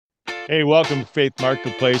Hey, welcome to Faith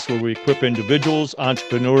Marketplace, where we equip individuals,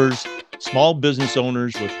 entrepreneurs, small business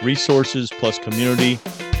owners with resources plus community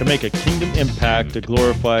to make a kingdom impact to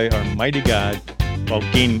glorify our mighty God while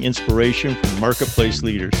gaining inspiration from marketplace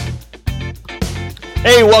leaders.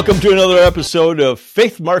 Hey, welcome to another episode of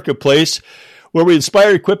Faith Marketplace, where we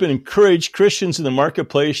inspire, equip, and encourage Christians in the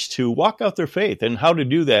marketplace to walk out their faith and how to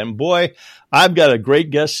do that. And boy, I've got a great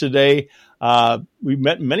guest today. We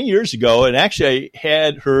met many years ago, and actually I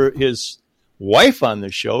had his wife on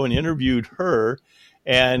the show and interviewed her.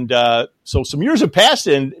 And so some years have passed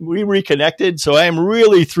and we reconnected. So I am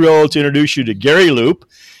really thrilled to introduce you to Gary Loop.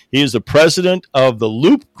 He is the president of the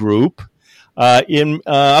Loop Group up in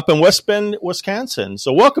West Bend, Wisconsin.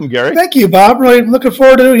 So welcome, Gary. Thank you, Bob. Really looking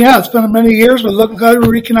forward to it. Yeah, it's been many years, but glad we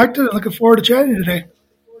reconnected and looking forward to chatting today.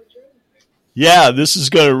 Yeah, this is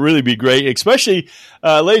going to really be great, especially,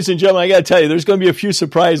 ladies and gentlemen, I got to tell you, there's going to be a few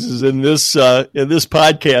surprises in this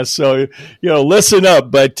podcast. So, listen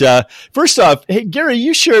up. But first off, hey, Gary,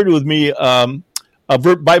 you shared with me a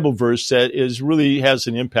Bible verse that really has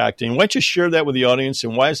an impact. And why don't you share that with the audience,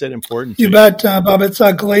 and why is that important to you? You bet, Bob. It's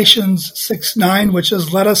Galatians 6:9, which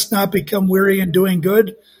is, "Let us not become weary in doing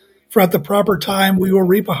good, for at the proper time we will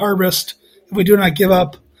reap a harvest if we do not give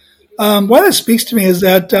up." Why that speaks to me is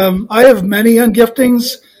that I have many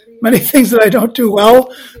ungiftings, many things that I don't do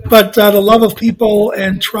well, but the love of people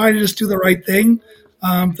and trying to just do the right thing.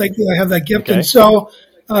 Thankfully, I have that gift. Okay. And so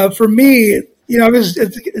for me,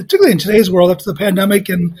 particularly in today's world after the pandemic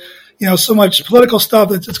and, so much political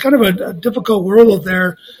stuff, it's kind of a difficult world out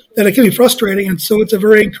there that it can be frustrating. And so it's a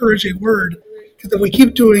very encouraging word, because if we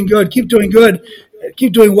keep doing good, keep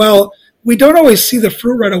doing well, we don't always see the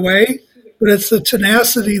fruit right away. But it's the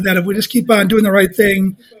tenacity that if we just keep on doing the right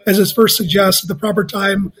thing, as this verse suggests, at the proper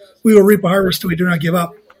time, we will reap a harvest if we do not give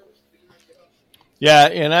up. Yeah,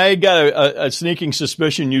 and I got a sneaking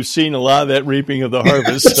suspicion you've seen a lot of that reaping of the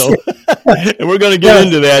harvest. So, and we're going to get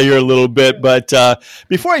into that here a little bit. But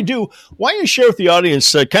before I do, why don't you share with the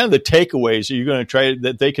audience kind of the takeaways that you're going to try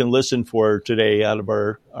that they can listen for today out of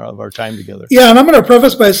our time together? Yeah, and I'm going to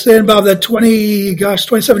preface by saying, Bob, that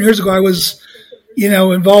 27 years ago, I was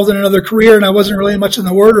involved in another career, and I wasn't really much in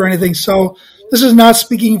the Word or anything. So this is not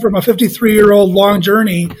speaking from a 53-year-old long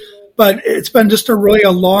journey, but it's been just a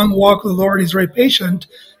long walk with the Lord. He's very patient.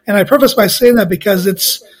 And I preface by saying that because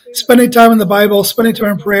it's spending time in the Bible, spending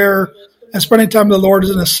time in prayer, and spending time with the Lord is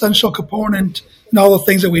an essential component in all the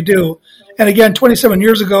things that we do. And again, 27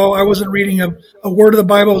 years ago, I wasn't reading a word of the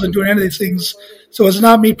Bible, I wasn't doing any of these things. So it's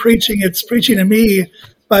not me preaching, it's preaching to me,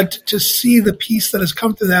 but to see the peace that has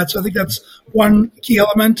come through that. So I think that's one key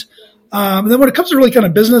element. And then when it comes to really kind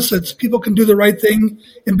of business, it's people can do the right thing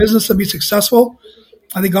in business and be successful.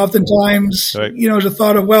 I think oftentimes, right. There's a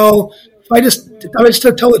thought of, well, if I just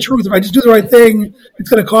tell the truth, if I just do the right thing, it's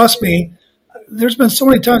going to cost me. There's been so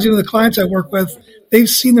many times, even the clients I work with, they've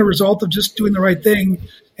seen the result of just doing the right thing,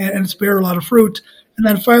 and it's bear a lot of fruit. And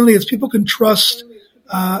then finally, it's people can trust,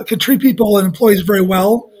 can treat people and employees very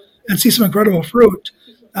well and see some incredible fruit.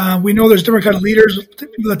 We know there's different kind of leaders,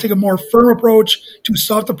 people that take a more firm approach, too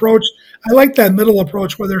soft approach. I like that middle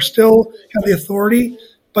approach where they still have the authority,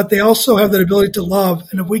 but they also have that ability to love.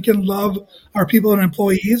 And if we can love our people and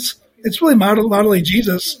employees, it's really modeling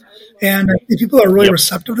Jesus. And I think people are really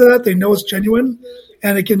receptive to that. They know it's genuine,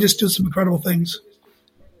 and it can just do some incredible things.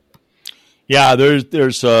 Yeah,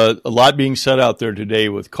 there's a lot being said out there today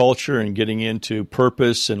with culture and getting into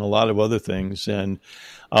purpose and a lot of other things. And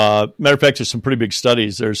matter of fact, there's some pretty big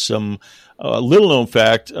studies. There's some little known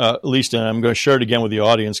fact, at least, and I'm going to share it again with the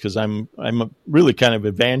audience because I'm really kind of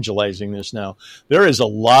evangelizing this now. There is a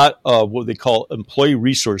lot of what they call employee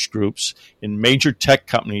resource groups in major tech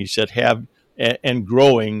companies that have and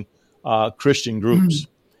growing Christian groups.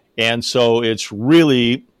 And so it's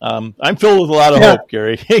really, I'm filled with a lot of hope,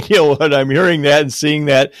 Gary. When I'm hearing that and seeing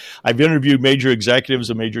that, I've interviewed major executives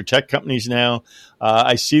of major tech companies now.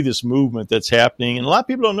 I see this movement that's happening, and a lot of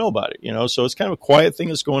people don't know about it, so it's kind of a quiet thing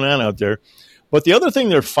that's going on out there. But the other thing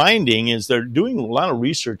they're finding is they're doing a lot of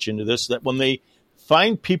research into this, that when they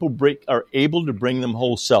find people are able to bring them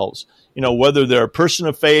whole selves, whether they're a person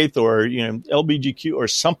of faith or, LGBTQ or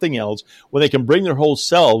something else, when they can bring their whole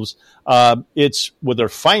selves, it's what they're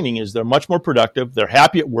finding is they're much more productive. They're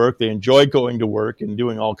happy at work. They enjoy going to work and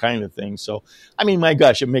doing all kinds of things. So, I mean, my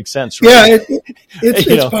gosh, it makes sense. Right? Yeah,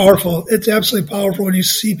 it's powerful. It's absolutely powerful when you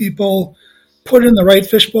see people put in the right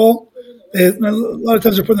fishbowl. A lot of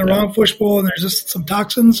times they're put in the wrong fishbowl and there's just some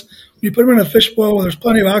toxins. When you put them in a fishbowl where there's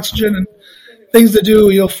plenty of oxygen and things to do,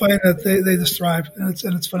 you'll find that they just thrive, and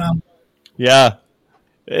it's phenomenal. Yeah.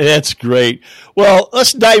 That's great. Well,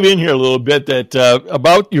 let's dive in here a little bit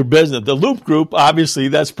about your business. The Loop Group, obviously,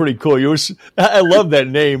 that's pretty cool. I love that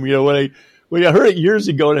name. When I heard it years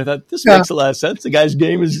ago, and I thought, this makes a lot of sense. The guy's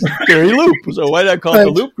name is Gary Loop, so why not call it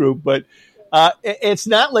the Loop Group? But it's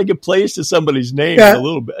not like it plays to somebody's name a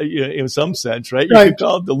little bit, in some sense, right? You could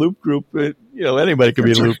call it the Loop Group. Anybody could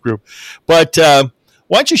be the Loop Group. But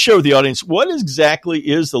why don't you share with the audience, what exactly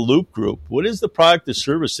is the Loop Group? What is the product or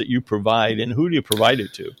service that you provide, and who do you provide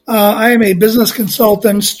it to? I am a business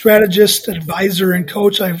consultant, strategist, advisor, and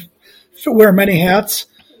coach. I wear many hats.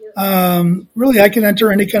 Really, I can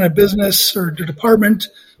enter any kind of business or department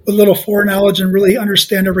with a little foreknowledge and really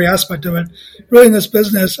understand every aspect of it. Really, in this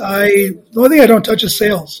business, the only thing I don't touch is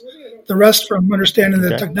sales. The rest, from understanding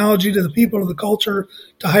the technology to the people to the culture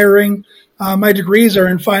to hiring. My degrees are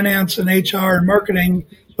in finance and HR and marketing,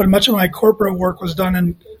 but much of my corporate work was done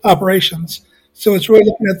in operations. So it's really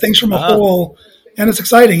looking at things from a whole, and it's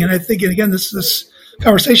exciting. And I think, again, this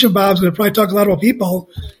conversation, Bob's going to probably talk a lot about people.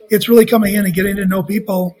 It's really coming in and getting to know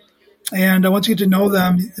people. And once you get to know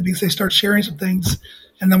them, because they start sharing some things,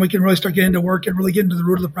 and then we can really start getting to work and really get into the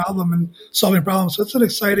root of the problem and solving problems. So it's an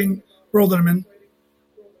exciting world that I'm in.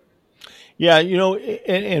 Yeah,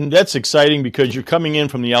 and that's exciting because you're coming in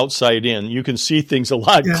from the outside in. You can see things a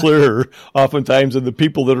lot clearer oftentimes than the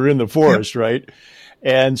people that are in the forest, right?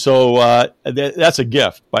 And so that's a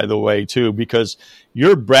gift, by the way, too, because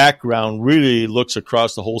your background really looks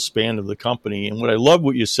across the whole span of the company. And what I love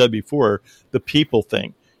what you said before, the people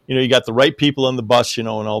thing. You got the right people on the bus, and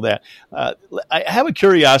all that. I have a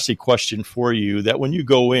curiosity question for you that when you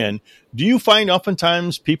go in, do you find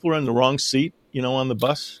oftentimes people are in the wrong seat, on the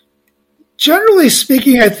bus? Generally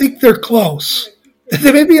speaking, I think they're close.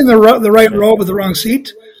 They may be in the right row but the wrong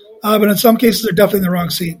seat, but in some cases they're definitely in the wrong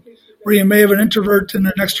seat, where you may have an introvert in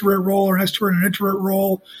an extrovert role or an extrovert in an introvert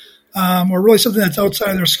role, or really something that's outside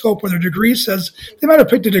of their scope where their degree says they might have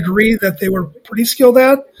picked a degree that they were pretty skilled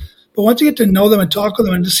at, but once you get to know them and talk with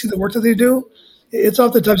them and just see the work that they do, it's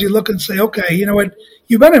oftentimes you look and say, okay, you know what,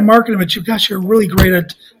 you've been in marketing, but you're really great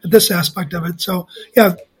at this aspect of it. So,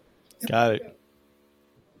 yeah. Got it.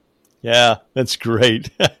 Yeah, that's great.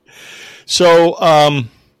 So,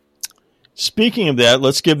 speaking of that,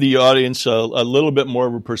 let's give the audience a little bit more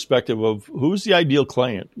of a perspective of who's the ideal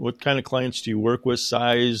client. What kind of clients do you work with,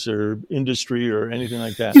 size or industry or anything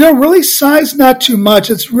like that? Really size, not too much.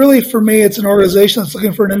 It's really, for me, it's an organization that's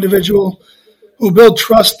looking for an individual who build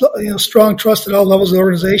trust, strong trust at all levels of the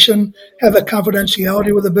organization, have that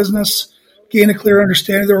confidentiality with the business, gain a clear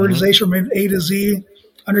understanding of the organization from A to Z,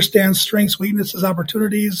 understand strengths, weaknesses,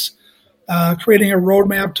 opportunities, creating a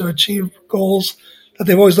roadmap to achieve goals that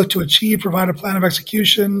they've always looked to achieve, provide a plan of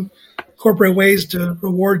execution, incorporate ways to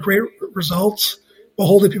reward great results while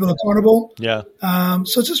holding people accountable. Yeah.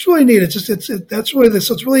 So it's just really neat. That's really this.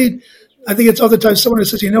 So it's really, I think it's other times someone who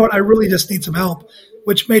says, you know what, I really just need some help,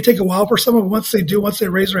 which may take a while for someone. But once they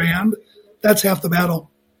raise their hand, that's half the battle.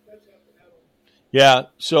 Yeah.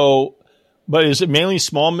 So, but is it mainly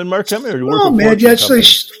small mid-market company, or do you work with Fortune actually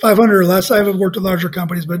 500 or less. I haven't worked with larger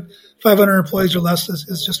companies, but 500 employees or less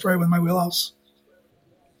is just right with my wheelhouse.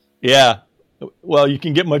 Yeah. Well, you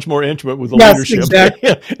can get much more intimate with the leadership.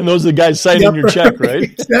 Exactly. And those are the guys signing your check, right?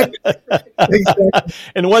 Exactly.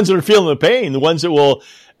 And the ones that are feeling the pain, the ones that will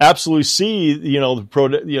absolutely see,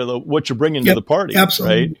 what you're bringing to the party.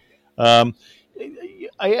 Absolutely. Right?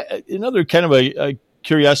 Another kind of a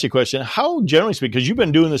curiosity question. How, generally speaking, because you've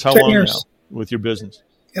been doing this how long now with your business?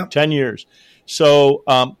 10 years. So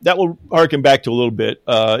that will harken back to a little bit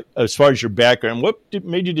as far as your background. What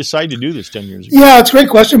made you decide to do this 10 years ago? Yeah, it's a great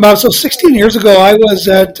question, Bob. So 16 years ago, I was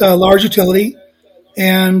at a large utility,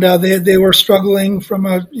 and they were struggling from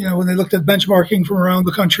when they looked at benchmarking from around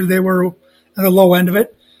the country, they were at the low end of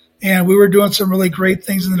it. And we were doing some really great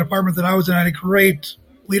things in the department that I was in. I had a great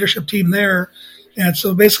leadership team there. And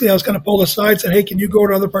so basically I was kind of pulled aside and said, hey, can you go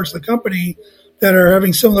to other parts of the company that are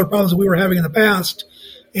having similar problems that we were having in the past?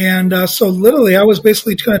 And so literally I was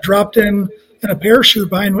basically kind of dropped in a parachute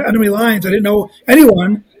behind enemy lines. I didn't know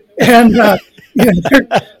anyone. And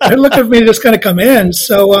they looked at me to just kind of come in.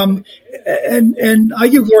 So and I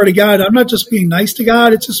give glory to God. I'm not just being nice to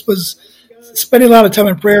God. It just was spending a lot of time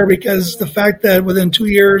in prayer, because the fact that within 2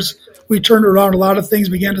 years we turned around a lot of things,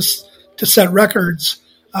 began to set records.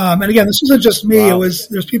 And again, this wasn't just me. Wow.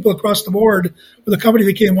 There's people across the board where the company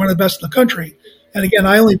became one of the best in the country. And again,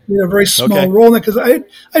 I only played a very small role in it, because I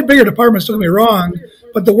had bigger departments, don't get me wrong,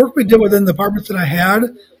 but the work we did within the departments that I had,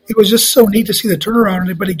 it was just so neat to see the turnaround in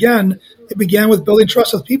it. But again, it began with building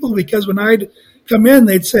trust with people, because when I'd come in,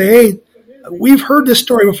 they'd say, hey, we've heard this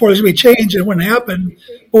story before. There's going to be change and it wouldn't happen.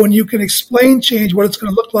 But when you can explain change, what it's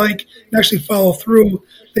going to look like, and actually follow through,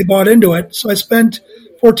 they bought into it. So I spent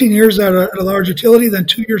 14 years at a large utility, then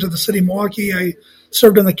 2 years at the city of Milwaukee. I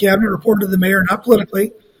served on the cabinet, reported to the mayor, not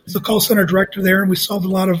politically. I was the call center director there, and we solved a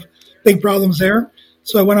lot of big problems there.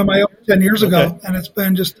 So I went on my own 10 years ago, and it's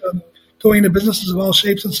been just going into businesses of all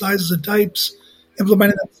shapes and sizes and types,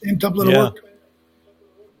 implementing that same template of work.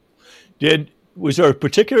 Was there a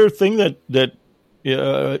particular thing that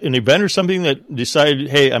an event or something that decided,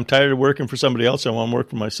 hey, I'm tired of working for somebody else, I want to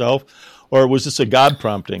work for myself? Or was this a God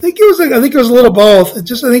prompting? I think it was a little both. I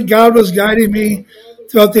think God was guiding me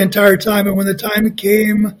throughout the entire time. And when the time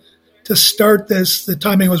came to start this, the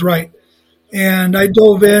timing was right. And I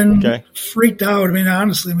dove in, freaked out. I mean,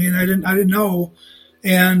 honestly, I didn't know.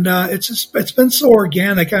 And it's been so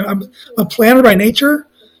organic. I'm a planner by nature,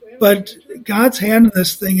 but God's hand in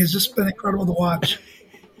this thing has just been incredible to watch.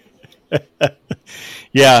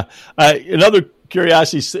 Yeah. Another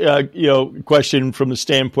curiosity, question from the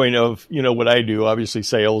standpoint of, what I do, obviously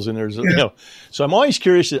sales, and there's, so I'm always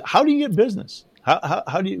curious, how do you get business?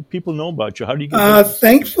 How do people know about you? How do you get business?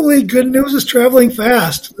 Thankfully, good news is traveling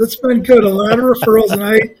fast. That's been good. A lot of referrals, and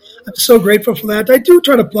I'm so grateful for that. I do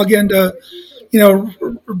try to plug into,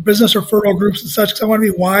 business referral groups and such because I want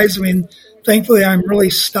to be wise. I mean, thankfully, I'm really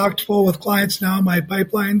stocked full with clients now. My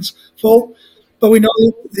pipeline's full. But we know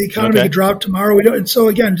the economy could drop tomorrow. We don't, and so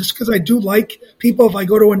again, just because I do like people, if I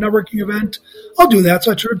go to a networking event, I'll do that.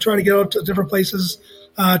 So I try to get out to different places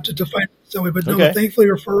to find that way. But no, thankfully,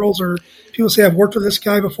 referrals or people say I've worked with this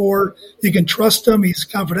guy before. You can trust him. He's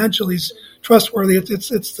confidential. He's trustworthy.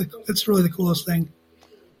 It's really the coolest thing.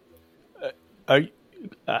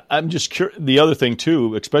 I'm just curious. The other thing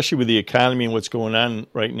too, especially with the economy and what's going on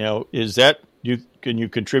right now, is that. Can you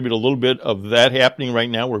contribute a little bit of that happening right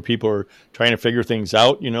now where people are trying to figure things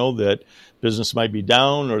out, that business might be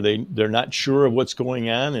down or they're not sure of what's going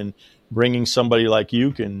on, and bringing somebody like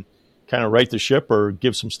you can kind of right the ship or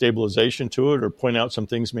give some stabilization to it or point out some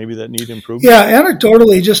things maybe that need improvement? Yeah,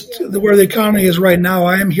 anecdotally, just where the economy is right now,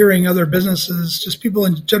 I am hearing other businesses, just people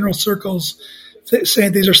in general circles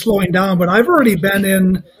saying things are slowing down. But I've already been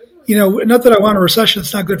in, not that I want a recession,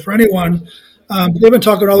 it's not good for anyone. But they've been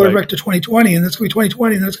talking all the way back to 2020, and that's going to be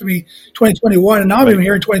 2020, and then it's going to be 2021, and now I'm even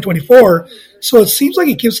hearing 2024. So it seems like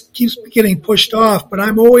it keeps getting pushed off. But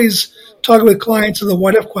I'm always talking with clients of the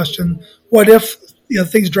what if question. What if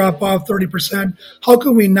things drop off 30%? How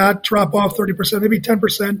can we not drop off 30%, maybe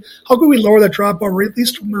 10%? How can we lower that drop off or at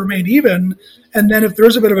least remain even? And then if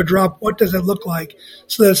there's a bit of a drop, what does it look like?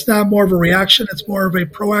 So that it's not more of a reaction, it's more of a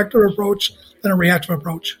proactive approach than a reactive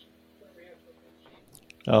approach.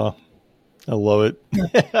 Oh, I love it.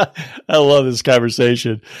 I love this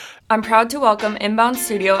conversation. I'm proud to welcome Inbound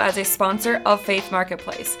Studio as a sponsor of Faith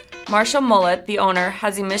Marketplace. Marshall Mullet, the owner,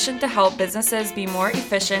 has a mission to help businesses be more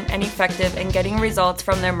efficient and effective in getting results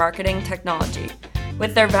from their marketing technology.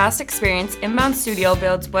 With their vast experience, Inbound Studio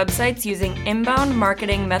builds websites using inbound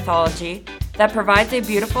marketing methodology that provides a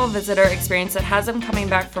beautiful visitor experience that has them coming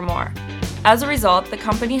back for more. As a result, the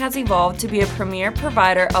company has evolved to be a premier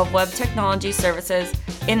provider of web technology services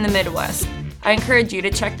in the Midwest. I encourage you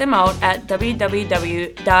to check them out at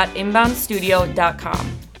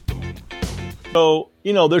www.inboundstudio.com. So,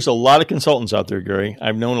 there's a lot of consultants out there, Gary.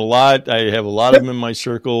 I've known a lot. I have a lot of them in my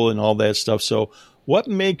circle and all that stuff. So what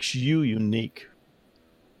makes you unique?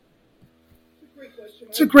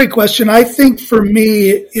 It's a great question. I think for me,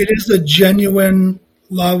 it is a genuine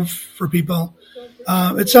love for people.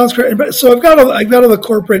 It sounds great. So I've got all the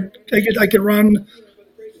corporate, I can run,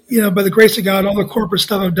 by the grace of God, all the corporate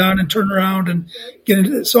stuff I've done and turn around and get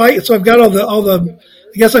into. So I've got all the.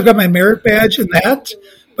 I guess I've got my merit badge in that,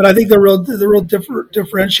 but I think the real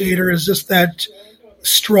differentiator is just that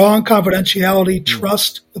strong confidentiality,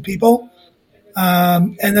 trust the people,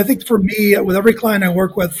 and I think for me, with every client I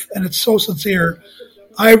work with, and it's so sincere,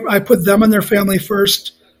 I put them and their family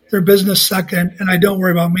first, their business second, and I don't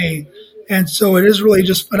worry about me. And so it is really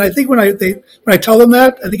just, and I think when I tell them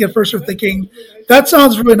that, I think at first they're thinking, that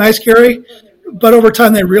sounds really nice, Gary. But over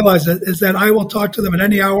time they realize is that I will talk to them at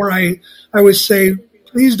any hour. I always say,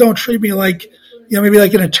 please don't treat me like, maybe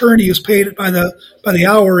like an attorney who's paid by the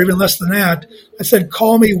hour or even less than that. I said,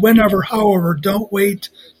 call me whenever, however, don't wait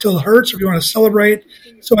till it hurts or if you want to celebrate.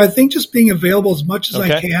 So I think just being available as much as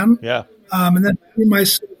I can. Yeah. And then doing my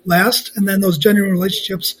last, and then those genuine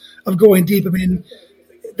relationships of going deep. I mean,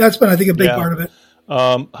 that's been, I think, a big part of it.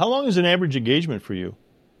 How long is an average engagement for you?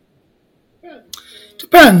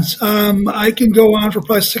 Depends. I can go on for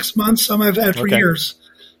probably 6 months. Some I've had for years.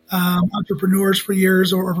 Entrepreneurs for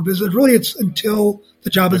years or for business. Really, it's until the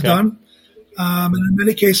job is done. And in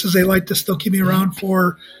many cases, they like to still keep me around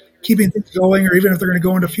for keeping things going, or even if they're going to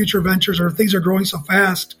go into future ventures or things are growing so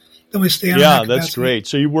fast, then we stay on. Yeah, that's great.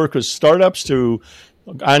 So you work with startups to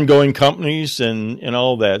ongoing companies and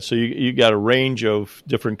all that. So you got a range of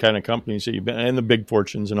different kind of companies that you've been, and the big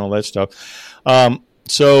fortunes and all that stuff.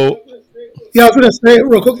 So yeah, I was going to say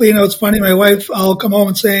real quickly, it's funny. My wife, I'll come home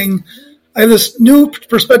and saying, I have this new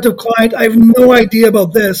prospective client. I have no idea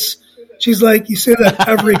about this. She's like, you say that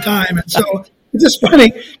every time. And so it's just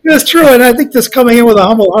funny. It's true. And I think this coming in with a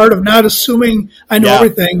humble heart of not assuming I know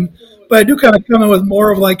everything, but I do kind of come in with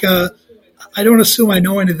more of like I don't assume I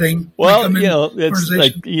know anything. Well, it's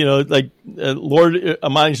like Lord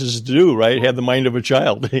admonishes us to do, right? Have the mind of a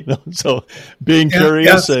child, so being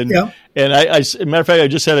curious. And I, as a matter of fact, I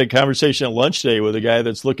just had a conversation at lunch today with a guy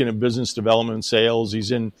that's looking at business development and sales.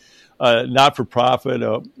 He's in not-for-profit,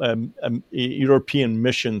 a European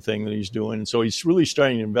mission thing that he's doing. And so he's really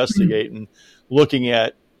starting to investigate and looking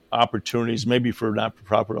at opportunities, maybe for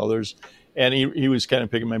not-for-profit others. And he was kind of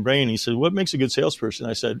picking my brain. He said, what makes a good salesperson?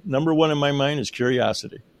 I said, number one in my mind is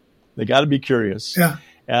curiosity. They got to be curious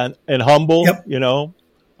and humble,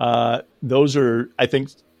 those are, I think,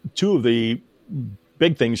 two of the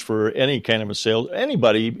big things for any kind of a sales,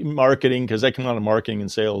 anybody, marketing, because I come out of marketing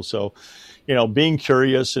and sales. So, being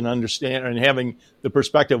curious and understand and having the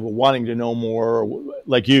perspective of wanting to know more,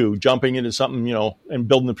 like you jumping into something, and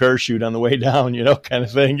building the parachute on the way down, kind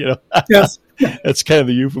of thing, Yes. That's kind of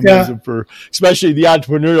the euphemism for, especially the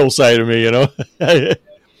entrepreneurial side of me,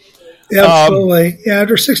 Yeah, absolutely.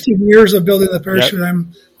 After 16 years of building the parachute,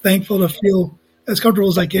 I'm thankful to feel as comfortable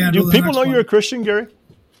as I can. Do people know you're a Christian, Gary,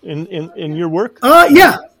 in your work?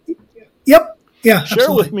 Yeah. Yep. Yeah. Share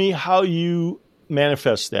absolutely. With me how you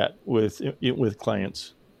manifest that with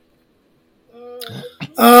clients.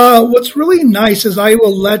 What's really nice is I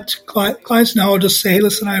will let clients know, just say, hey,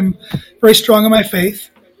 listen, I'm very strong in my faith.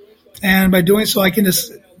 And by doing so, I can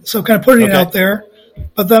just kind of putting it out there.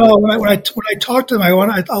 But then when I talk to them,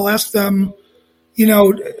 I'll ask them,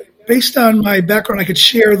 based on my background, I could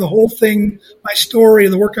share the whole thing, my story,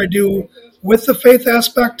 the work I do with the faith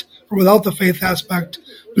aspect or without the faith aspect.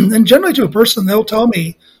 And generally, to a person, they'll tell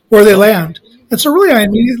me where they land. And so, really, I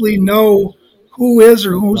immediately know who is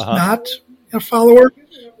or who's not a follower,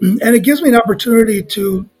 and it gives me an opportunity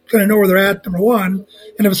to kind of know where they're at, number one.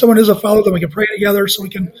 And if someone is a follower, then we can pray together so we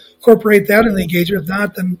can incorporate that in the engagement. If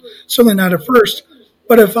not, then certainly not at first.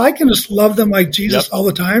 But if I can just love them like Jesus all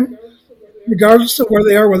the time, regardless of where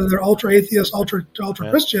they are, whether they're ultra atheist, ultra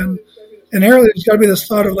Christian, inherently there's got to be this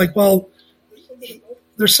thought of like, well,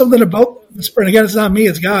 there's something about this person. Again, it's not me,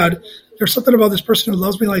 it's God. There's something about this person who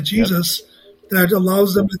loves me like Jesus that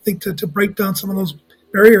allows them to think to break down some of those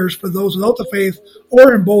barriers for those without the faith,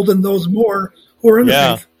 or embolden those more who are in the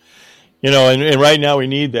faith. And right now we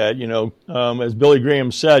need that, as Billy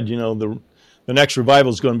Graham said, the next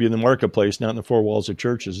revival is going to be in the marketplace, not in the four walls of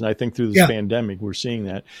churches. And I think through this pandemic, we're seeing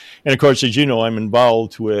that. And of course, as you know, I'm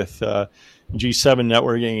involved with G7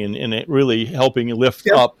 networking and it really helping lift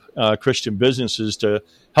up Christian businesses to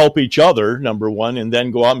help each other, number one, and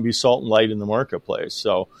then go out and be salt and light in the marketplace.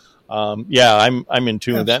 So, I'm in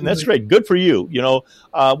tune with that, and that's great. Good for you.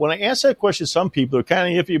 When I ask that question, some people are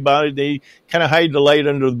kind of iffy about it. They kind of hide the light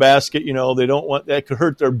under the basket. They don't want that could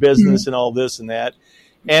hurt their business and all this and that.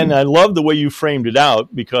 And I love the way you framed it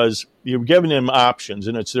out because you're giving them options,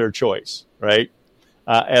 and it's their choice, right?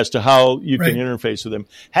 As to how you can interface with them.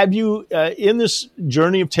 Have you, in this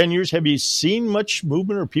journey of 10 years, have you seen much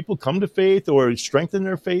movement or people come to faith or strengthen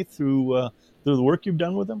their faith through the work you've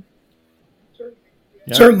done with them?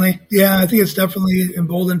 Yeah. Certainly. Yeah, I think it's definitely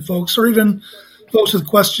emboldened folks, or even folks with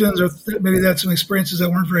questions, or maybe they had some experiences that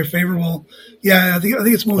weren't very favorable. Yeah, I think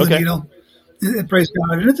it's moved the needle. Praise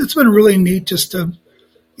God. And it's been really neat just to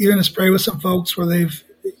even just pray with some folks where they've,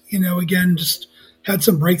 again, just had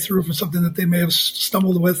some breakthrough from something that they may have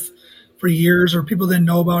stumbled with for years, or people didn't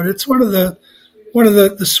know about. It's one of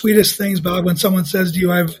the sweetest things, Bob, when someone says to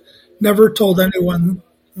you, I've never told anyone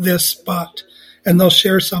this, but, and they'll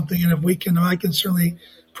share something. And if I can certainly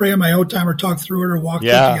pray in my own time or talk through it or walk through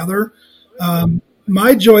it together.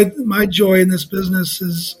 My joy in this business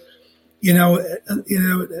is, is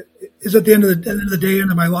at the end of the day, end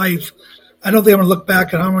of my life. I don't think I'm going to look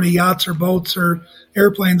back at how many yachts or boats or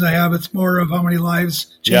airplanes I have. It's more of how many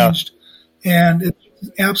lives changed. Yeah. And it's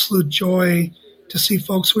absolute joy to see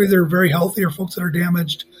folks who are either very healthy or folks that are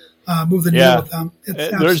damaged move the needle with them.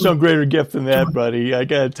 There's no greater gift than that, buddy. I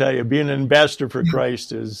got to tell you, being an ambassador for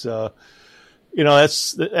Christ is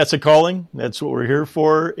that's a calling. That's what we're here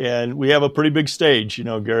for, and we have a pretty big stage,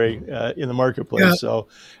 Gary, in the marketplace. Yeah. So,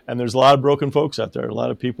 and there's a lot of broken folks out there, a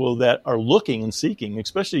lot of people that are looking and seeking,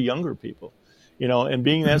 especially younger people, and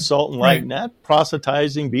being that salt and light, Right. not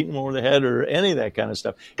proselytizing, beating them over the head, or any of that kind of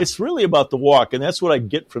stuff. It's really about the walk, and that's what I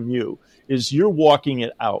get from you is you're walking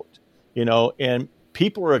it out, and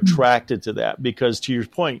people are attracted to that because, to your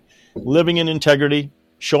point, living in integrity,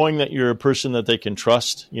 showing that you're a person that they can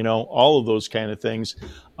trust, all of those kind of things.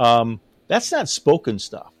 That's not spoken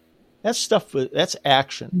stuff. That's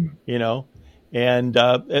action, And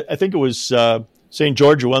I think it was St.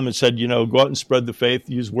 George, one that said, go out and spread the faith,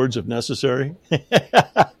 use words if necessary.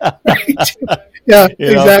 Right. Yeah,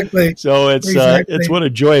 exactly. So it's what a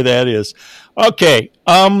joy that is. Okay.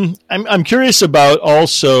 I'm curious about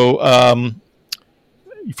also,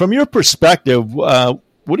 from your perspective,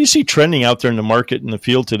 what do you see trending out there in the market in the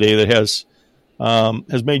field today that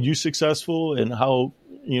has made you successful, and how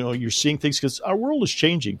you're seeing things, because our world is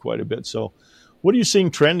changing quite a bit. So, what are you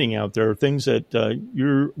seeing trending out there? Things that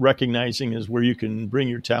you're recognizing as where you can bring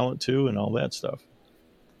your talent to, and all that stuff.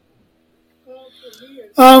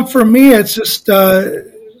 For me, it's just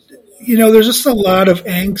there's just a lot of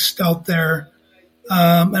angst out there,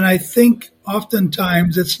 and I think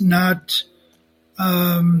oftentimes it's not.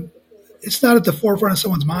 It's not at the forefront of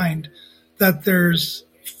someone's mind that there's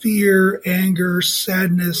fear, anger,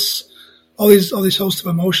 sadness, all these hosts of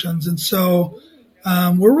emotions, and so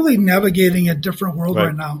we're really navigating a different world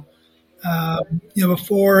right now.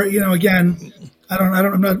 Before, again, I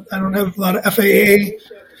don't have a lot of FAA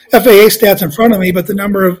stats in front of me, but the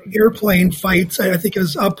number of airplane fights I think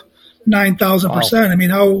is up 9,000%. Wow. I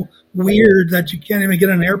mean, how weird that you can't even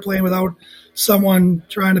get on an airplane without someone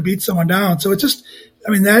trying to beat someone down. So it's just.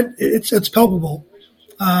 That it's palpable.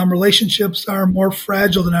 Relationships are more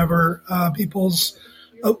fragile than ever. People's,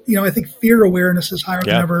 I think fear awareness is higher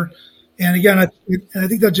than ever. And again, I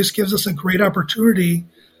think that just gives us a great opportunity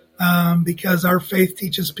because our faith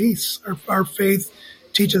teaches peace. Our faith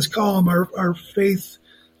teaches calm. Our faith,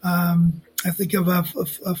 I think of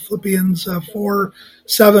Philippians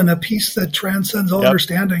 4:7, a peace that transcends all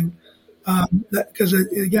understanding. Because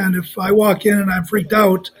again, if I walk in and I'm freaked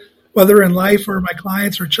out, whether in life or my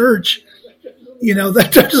clients or church, that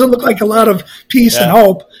doesn't look like a lot of peace and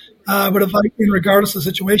hope. But if I can, regardless of the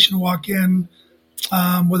situation, walk in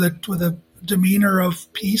with a demeanor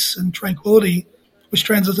of peace and tranquility, which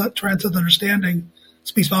transcends understanding,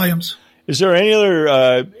 speaks volumes. Is there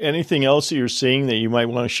anything else that you're seeing that you might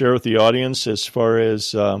want to share with the audience as far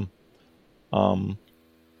as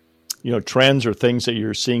trends or things that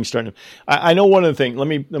you're seeing starting to? I know one of the things. Let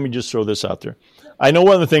me just throw this out there. I know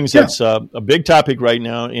one of the things that's a big topic right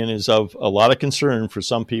now and is of a lot of concern for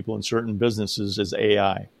some people in certain businesses is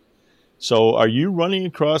AI. So are you running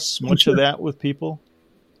across much of that with people?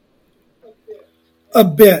 A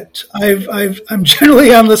bit. I'm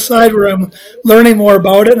generally on the side where I'm learning more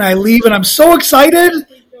about it, and I leave and I'm so excited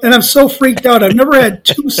and I'm so freaked out. I've never had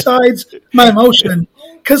two sides of my emotion,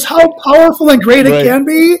 because how powerful and great it can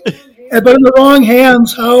be, but in the wrong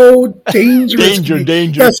hands, how dangerous. Danger.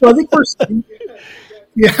 Yeah, so I think we're.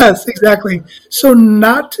 Yes, exactly. So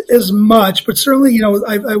not as much, but certainly,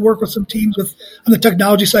 I work with some teams on the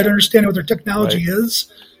technology side, understanding what their technology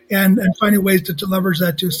is, and finding ways to leverage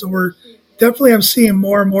that too. So I'm seeing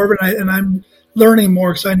more and more of it, and I'm learning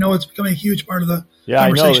more because I know it's becoming a huge part of the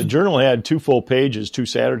conversation. I know the Journal had 2 full pages 2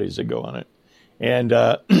 Saturdays ago on it, and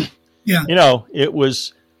it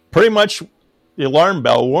was pretty much the alarm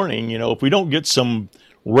bell warning. If we don't get some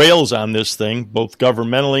rails on this thing, both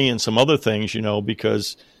governmentally and some other things,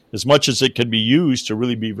 because as much as it could be used to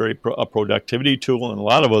really be very a productivity tool and a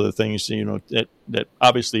lot of other things, that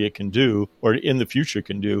obviously it can do or in the future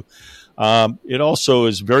can do, it also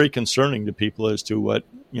is very concerning to people as to what,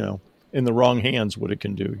 in the wrong hands, what it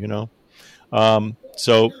can do, Well,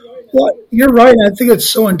 you're right. I think it's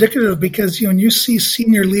so indicative because, when you see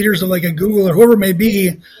senior leaders of like a Google or whoever it may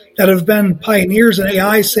be that have been pioneers in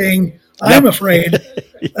AI saying, I'm afraid.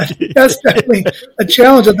 That's definitely a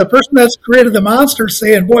challenge. And the person that's created the monster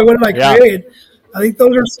saying, boy, what did I create? I think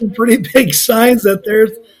those are some pretty big signs that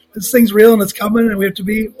this thing's real and it's coming, and we have to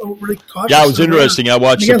be really cautious. Yeah, it was interesting. I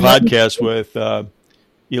watched a podcast with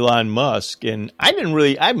Elon Musk, and I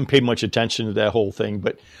haven't paid much attention to that whole thing,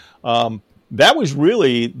 but that was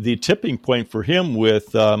really the tipping point for him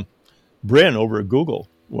with Brin over at Google,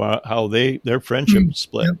 how their friendship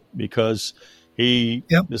split because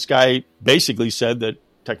this guy basically said that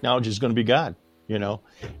technology is going to be God,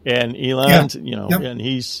 and Elon, and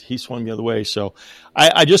he's swung the other way. So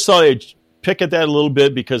I just thought I'd pick at that a little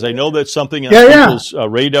bit because I know that's something on people's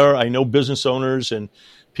radar. I know business owners and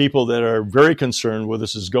people that are very concerned where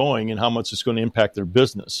this is going and how much it's going to impact their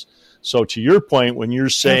business. So to your point, when you're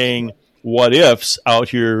saying what ifs out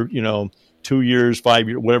here, 2 years, 5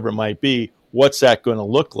 years, whatever it might be, what's that going to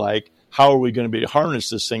look like? How are we going to be able to harness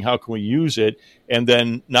this thing? How can we use it and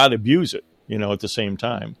then not abuse it, at the same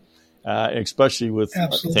time, especially with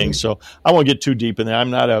things. So I won't get too deep in there. I'm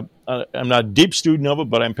not a deep student of it,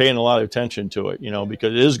 but I'm paying a lot of attention to it,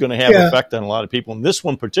 because it is going to have an effect on a lot of people. And this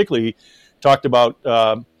one particularly talked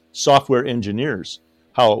about software engineers,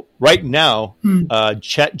 how right now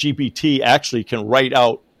ChatGPT actually can write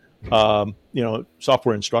out,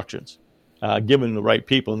 software instructions. Given the right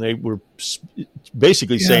people. And they were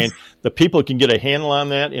basically saying the people who can get a handle on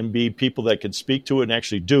that and be people that can speak to it and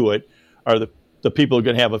actually do it are the people who are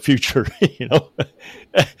going to have a future,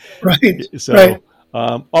 Right. So right.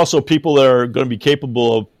 Also people that are going to be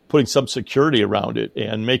capable of putting some security around it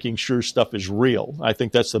and making sure stuff is real. I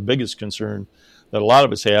think that's the biggest concern that a lot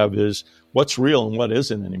of us have is what's real and what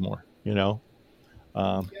isn't anymore,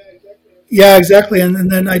 Yeah, exactly. And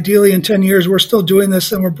then ideally in 10 years, we're still doing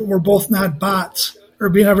this and we're both not bots or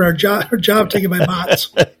having our job taken by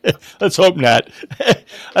bots. Let's hope not.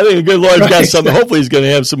 I think a good Lord's got something. Hopefully he's going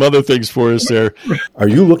to have some other things for us there. Are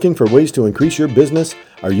you looking for ways to increase your business?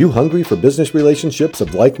 Are you hungry for business relationships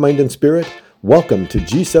of like-minded spirit? Welcome to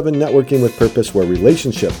G7 Networking with Purpose, where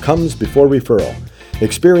relationship comes before referral.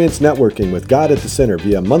 Experience networking with God at the center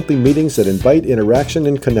via monthly meetings that invite interaction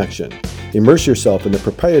and connection. Immerse yourself in the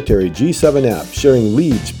proprietary G7 app, sharing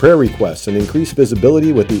leads, prayer requests, and increased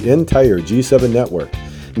visibility with the entire G7 network.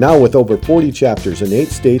 Now with over 40 chapters in 8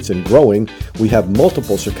 states and growing, we have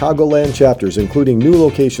multiple Chicagoland chapters, including new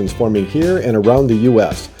locations forming here and around the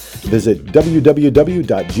U.S. Visit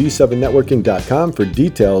www.g7networking.com for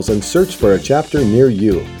details and search for a chapter near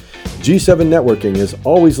you. G7 Networking is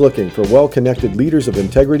always looking for well-connected leaders of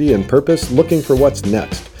integrity and purpose, looking for what's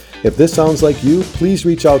next. If this sounds like you, please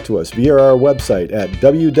reach out to us via our website at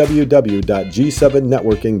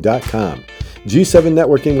www.g7networking.com. G7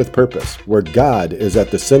 Networking with Purpose, where God is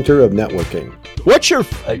at the center of networking. What's your,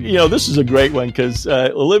 this is a great one because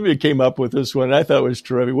Olivia came up with this one and I thought it was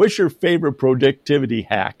terrific. What's your favorite productivity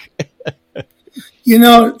hack? For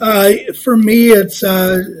me, it's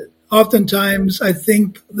oftentimes I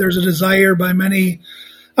think there's a desire by many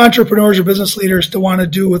entrepreneurs or business leaders to want to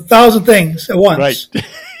do 1,000 things at once. Right.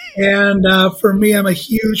 And for me, I'm a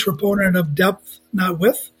huge proponent of depth, not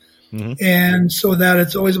width. Mm-hmm. And so that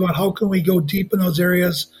it's always about how can we go deep in those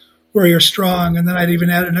areas where you're strong. And then I'd even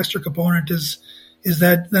add an extra component is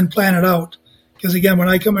that then plan it out. Because again, when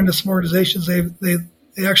I come into some organizations, they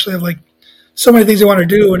actually have like so many things they want to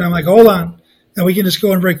do. And I'm like, hold on. And we can just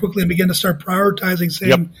go in very quickly and begin to start prioritizing,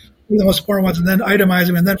 saying who are the most important ones, and then itemize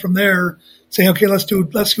them. And then from there, saying, okay, let's do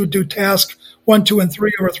task 1, 2, and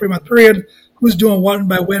 3 over a 3-month period. Who's doing what and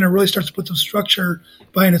by when, and really starts to put some structure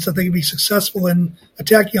behind it so they can be successful in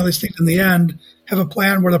attacking all these things in the end, have a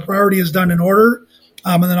plan where the priority is done in order,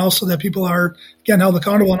 and then also that people are, again, held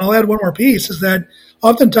accountable. And I'll add one more piece is that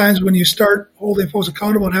oftentimes when you start holding folks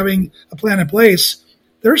accountable and having a plan in place,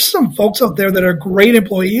 there's some folks out there that are great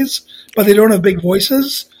employees, but they don't have big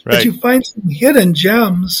voices. Right. But you find some hidden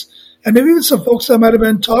gems, and maybe even some folks that might have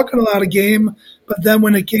been talking a lot of game, but then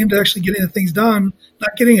when it came to actually getting the things done,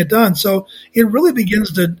 not getting it done. So it really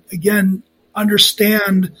begins to, again,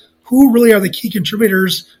 understand who really are the key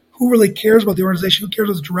contributors, who really cares about the organization, who cares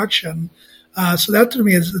about the direction. So that to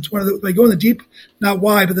me it's one of the, like going the deep, not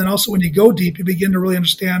why, but then also when you go deep, you begin to really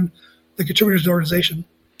understand the contributors to the organization.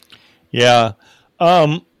 Yeah.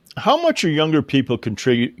 How much are younger people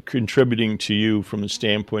contributing to you from a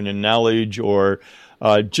standpoint of knowledge or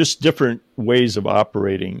just different ways of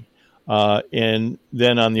operating? And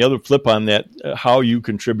then on the other flip on that, how are you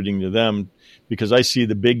contributing to them? Because I see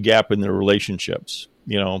the big gap in their relationships.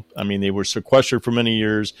 They were sequestered for many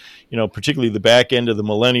years, particularly the back end of the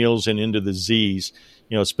millennials and into the Zs.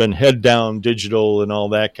 It's been head down digital and all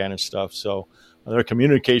that kind of stuff. So their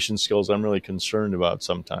communication skills I'm really concerned about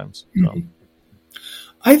sometimes. So.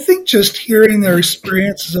 I think just hearing their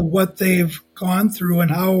experiences of what they've gone through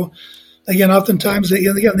and how, again, oftentimes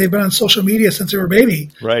they've been on social media since they were a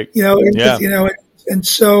baby, right? And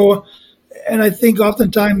so, and I think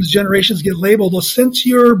oftentimes generations get labeled. Well, since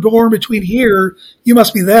you're born between here, you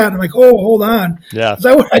must be that. I'm like, oh, hold on, yeah.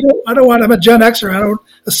 I don't want. I'm a Gen Xer. I don't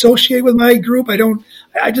associate with my group. I'm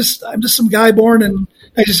just some guy born in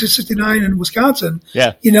 1969 in Wisconsin.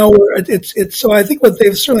 Yeah, it's so. I think what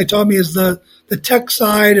they've certainly taught me is the tech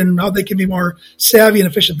side and how they can be more savvy and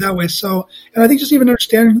efficient that way. So, and I think just even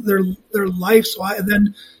understanding their life. So and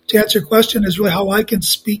then to answer your question is really how I can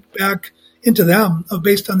speak back into them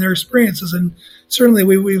based on their experiences and certainly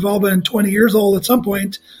we've all been 20 years old at some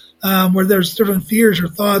point, where there's different fears or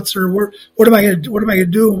thoughts or what am I going to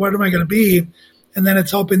do? What am I going to be? And then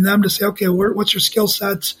it's helping them to say, okay, what's your skill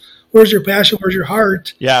sets? Where's your passion? Where's your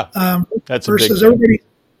heart? Yeah. That's versus everybody.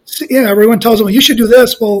 Yeah. Everyone tells them, well, you should do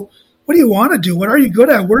this. Well, what do you want to do? What are you good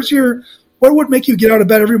at? What would make you get out of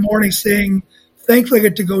bed every morning saying, thankfully I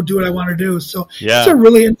get to go do what I want to do? So it's a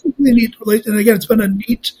really neat relation. And again, it's been a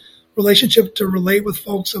neat relationship to relate with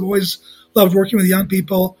folks. I've always loved working with young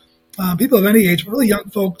people, people of any age, but really young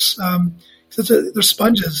folks. They're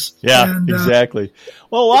sponges. Yeah, and, exactly.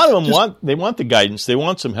 Well, a lot of them want the guidance. They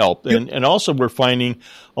want some help. And also we're finding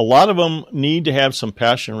a lot of them need to have some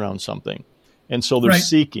passion around something. And so they're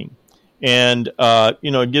seeking. And,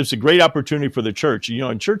 it gives a great opportunity for the church.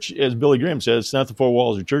 In church, as Billy Graham says, it's not the four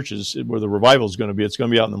walls of churches where the revival is going to be. It's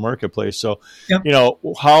going to be out in the marketplace. So,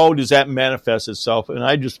 how does that manifest itself? And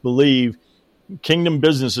I just believe kingdom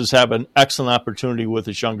businesses have an excellent opportunity with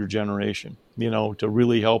this younger generation, to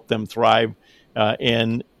really help them thrive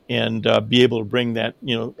and be able to bring that,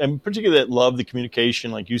 and particularly that love, the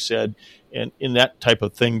communication, like you said, and in that type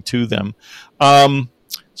of thing to them.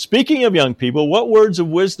 Speaking of young people, what words of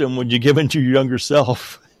wisdom would you give into your younger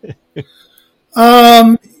self?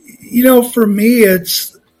 For me,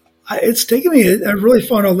 it's taken me, I really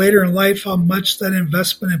found out later in life how much that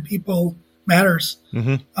investment in people matters.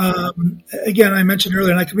 Mm-hmm. Again, I mentioned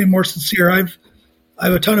earlier, and I could be more sincere. I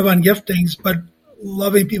have a ton of ungiftings, but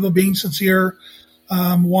loving people, being sincere,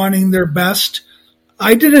 wanting their best.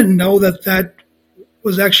 I didn't know that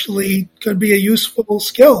was actually could be a useful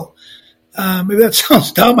skill. Maybe that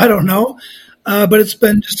sounds dumb. I don't know. But it's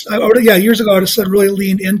been years ago, I just said really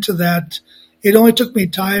leaned into that. It only took me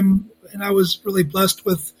time, and I was really blessed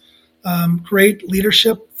with great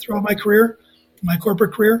leadership throughout my career, my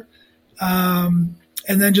corporate career. And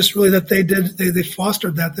then just really that they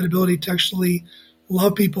fostered that ability to actually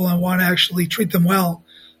love people and want to actually treat them well,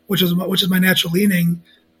 which is my natural leaning.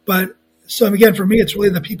 But so again, for me, it's really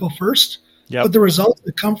the people first, but the results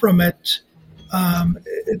that come from it,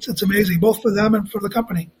 it's amazing, both for them and for the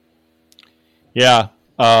company. Yeah.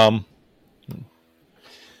 Well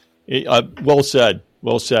said.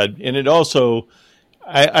 And it also,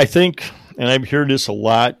 I think, and I've heard this a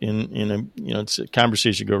lot it's a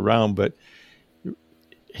conversation go around, but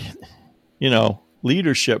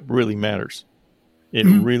leadership really matters. It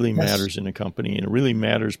really matters in a company, and it really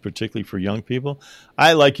matters particularly for young people.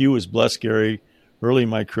 I, like you, was blessed, Gary, early in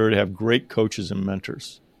my career to have great coaches and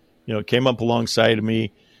mentors. Came up alongside of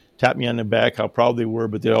me, tapped me on the back, how proud they were,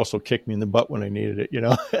 but they also kicked me in the butt when I needed it,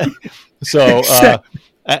 So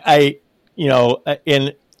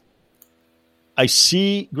and I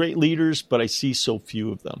see great leaders, but I see so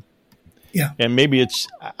few of them. Yeah. And maybe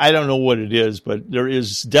I don't know what it is, but there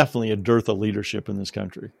is definitely a dearth of leadership in this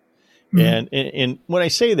country. Mm-hmm. And when I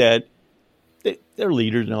say that, they're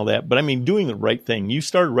leaders and all that, but I mean, doing the right thing. You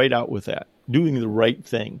started right out with that, doing the right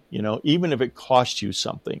thing, even if it costs you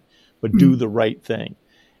something, but do the right thing.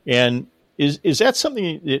 And is that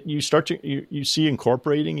something that you start to, you see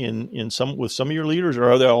incorporating with some of your leaders,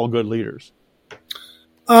 or are they all good leaders?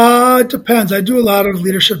 It depends. I do a lot of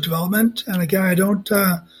leadership development. And again, I don't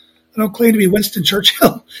claim to be Winston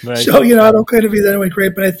Churchill. Right. So, I don't claim to be that way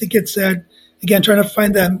great, but I think it's that, again, trying to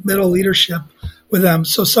find that middle leadership with them.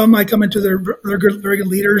 So some I come into, they're very good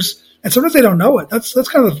leaders, and sometimes they don't know it. That's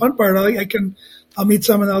kind of the fun part. I'll meet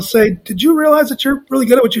someone and I'll say, did you realize that you're really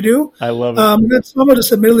good at what you do? I love it. And then someone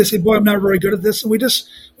just admittedly say, boy, I'm not very good at this. And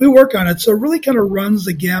we work on it. So it really kind of runs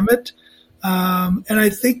the gamut. And I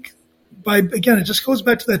think it just goes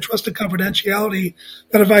back to that trust and confidentiality,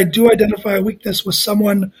 that if I do identify a weakness with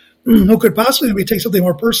someone who could possibly maybe take something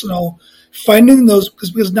more personal, finding those,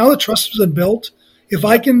 because now the trust has been built. If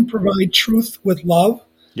I can provide truth with love,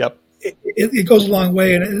 it goes a long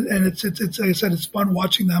way. And it's like I said, it's fun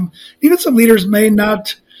watching them. Even some leaders may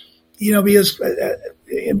not, be as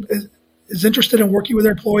interested in working with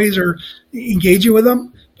their employees or engaging with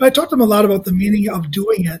them. But I talk to them a lot about the meaning of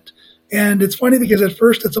doing it. And it's funny because at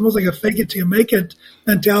first it's almost like a fake it till you make it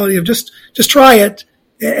mentality of just try it.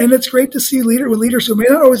 And it's great to see leaders who may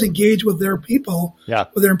not always engage with their people,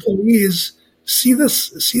 with their employees, see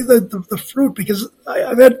the fruit. Because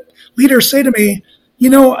I've had leaders say to me,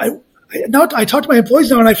 I talk to my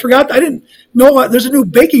employees now, and I forgot, I didn't know there's a new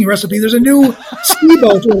baking recipe, there's a new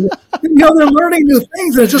SIBO. They're learning new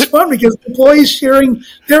things, and it's just fun because employees sharing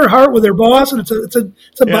their heart with their boss, and it's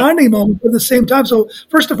a bonding moment at the same time. So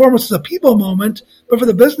first and foremost, it's a people moment, but for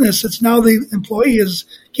the business, it's now the employee is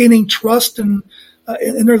gaining trust in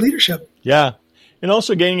their leadership. Yeah. and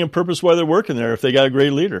also gaining a purpose while they're working there if they got a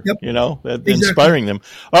great leader, Yep. Exactly. Inspiring them.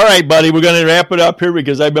 All right, buddy, we're going to wrap it up here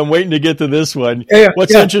because I've been waiting to get to this one.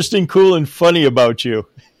 What's interesting, cool, and funny about you?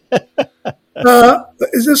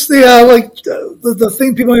 Is this the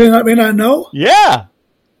thing people may not know? Yeah.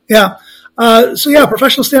 Yeah.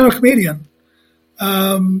 Professional stand-up comedian.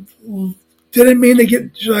 Didn't mean to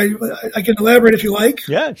get. I can elaborate if you like.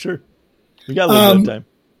 Yeah, sure. We got a little bit of time.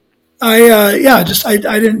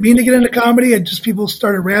 I didn't mean to get into comedy. People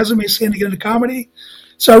started razzing me saying to get into comedy.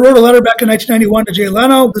 So I wrote a letter back in 1991 to Jay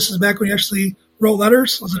Leno. This is back when he actually wrote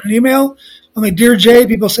letters. It was an email. I'm like, Dear Jay,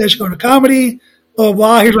 people say I should go into comedy. Blah, blah,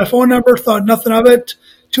 blah. Here's my phone number. Thought nothing of it.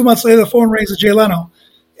 2 months later, the phone rings to Jay Leno.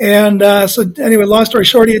 And so anyway, long story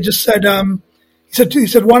short, he had just said, he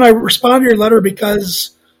said, one, I responded to your letter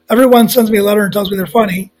because everyone sends me a letter and tells me they're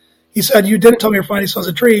funny. He said, you didn't tell me you're funny, so I was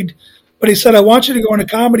intrigued. But he said, I want you to go into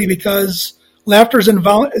comedy because laughter is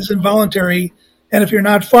involuntary. And if you're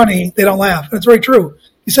not funny, they don't laugh. And it's very true.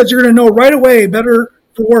 He said, you're going to know right away, better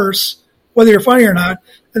for worse, whether you're funny or not.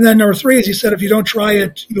 And then number 3 is he said, if you don't try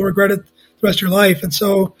it, you'll regret it the rest of your life. And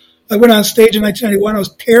so I went on stage in 1991. I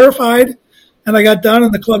was terrified. And I got done,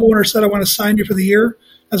 and the club owner said, I want to sign you for the year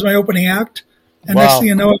as my opening act. And wow. next thing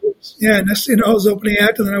you know, I was opening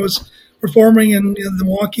act, and then I was performing in the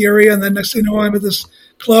Milwaukee area. And then next thing you know, I'm at this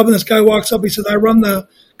club, and this guy walks up. He says, I run the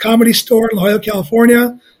Comedy Store in La Jolla,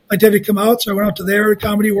 California. I'd have you come out. So I went out to there,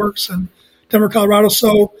 Comedy Works in Denver, Colorado.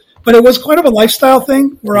 But it was quite of a lifestyle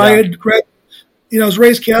thing where I had I was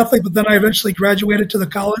raised Catholic, but then I eventually graduated to the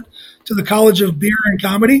College of Beer and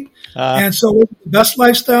Comedy. And so it was the best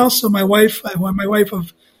lifestyle. So my wife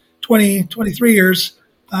of 23 years,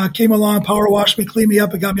 came along, power washed me, cleaned me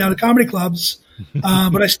up, and got me out of comedy clubs.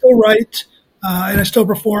 But I still write, and I still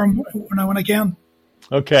perform when I can.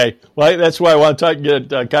 Okay. Well, that's why I want to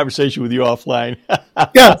get a conversation with you offline.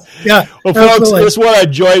 Yeah. Well, folks, this is what I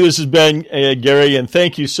enjoy. This has been Gary, and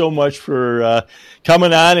thank you so much for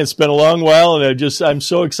coming on. It's been a long while, and I'm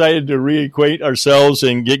so excited to reacquaint ourselves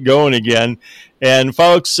and get going again. And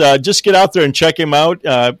folks, just get out there and check him out.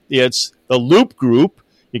 It's the Loop Group.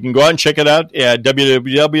 You can go out and check it out at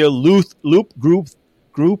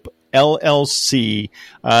www.loopgroup LLC.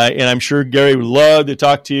 And I'm sure Gary would love to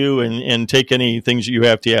talk to you and take any things that you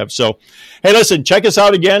have to have. So, hey, listen, check us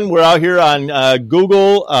out again. We're out here on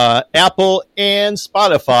Google, Apple, and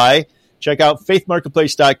Spotify. Check out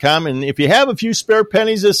faithmarketplace.com. And if you have a few spare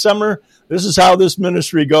pennies this summer, this is how this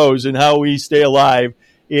ministry goes and how we stay alive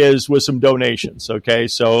is with some donations. Okay.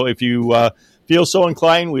 So if you feel so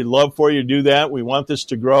inclined, we'd love for you to do that. We want this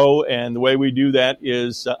to grow. And the way we do that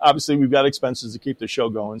is obviously we've got expenses to keep the show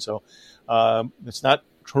going. So it's not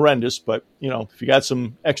horrendous, but if you got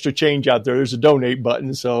some extra change out there, there's a donate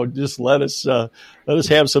button. So just let us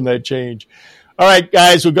have some of that change. All right,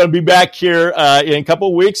 guys, we're going to be back here in a couple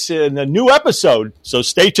of weeks in a new episode. So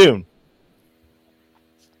stay tuned.